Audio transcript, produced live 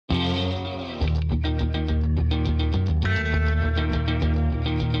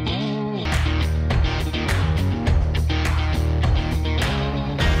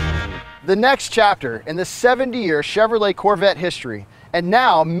The next chapter in the 70-year Chevrolet Corvette history and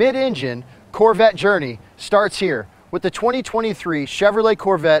now mid-engine Corvette journey starts here with the 2023 Chevrolet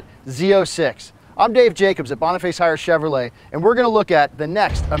Corvette Z06. I'm Dave Jacobs at Boniface Hiers Chevrolet, and we're going to look at the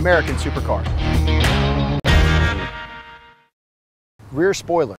next American supercar. Rear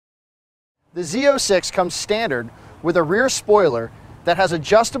spoiler. The Z06 comes standard with a rear spoiler that has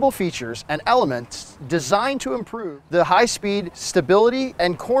adjustable features and elements designed to improve the high-speed stability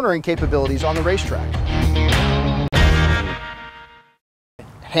and cornering capabilities on the racetrack.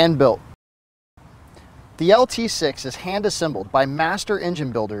 Hand-built. The LT6 is hand-assembled by master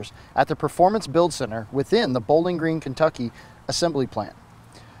engine builders at the Performance Build Center within the Bowling Green, Kentucky assembly plant.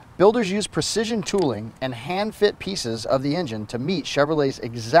 Builders use precision tooling and hand-fit pieces of the engine to meet Chevrolet's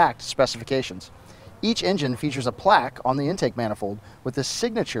exact specifications. Each engine features a plaque on the intake manifold with the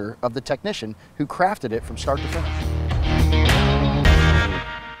signature of the technician who crafted it from start to finish.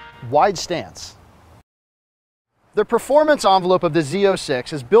 Wide stance. The performance envelope of the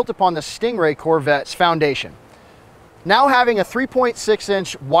Z06 is built upon the Stingray Corvette's foundation. Now having a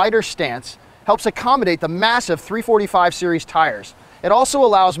 3.6-inch wider stance helps accommodate the massive 345 series tires. It also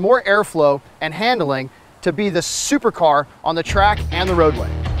allows more airflow and handling to be the supercar on the track and the roadway.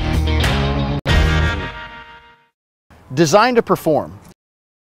 Designed to perform.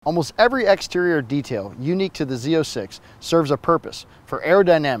 Almost every exterior detail unique to the Z06 serves a purpose for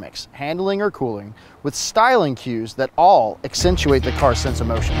aerodynamics, handling, or cooling, with styling cues that all accentuate the car's sense of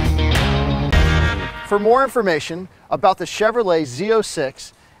motion. For more information about the Chevrolet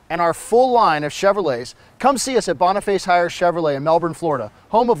Z06 and our full line of Chevrolets, come see us at Boniface Hiers Chevrolet in Melbourne, Florida,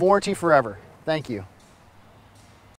 home of Warranty Forever. Thank you.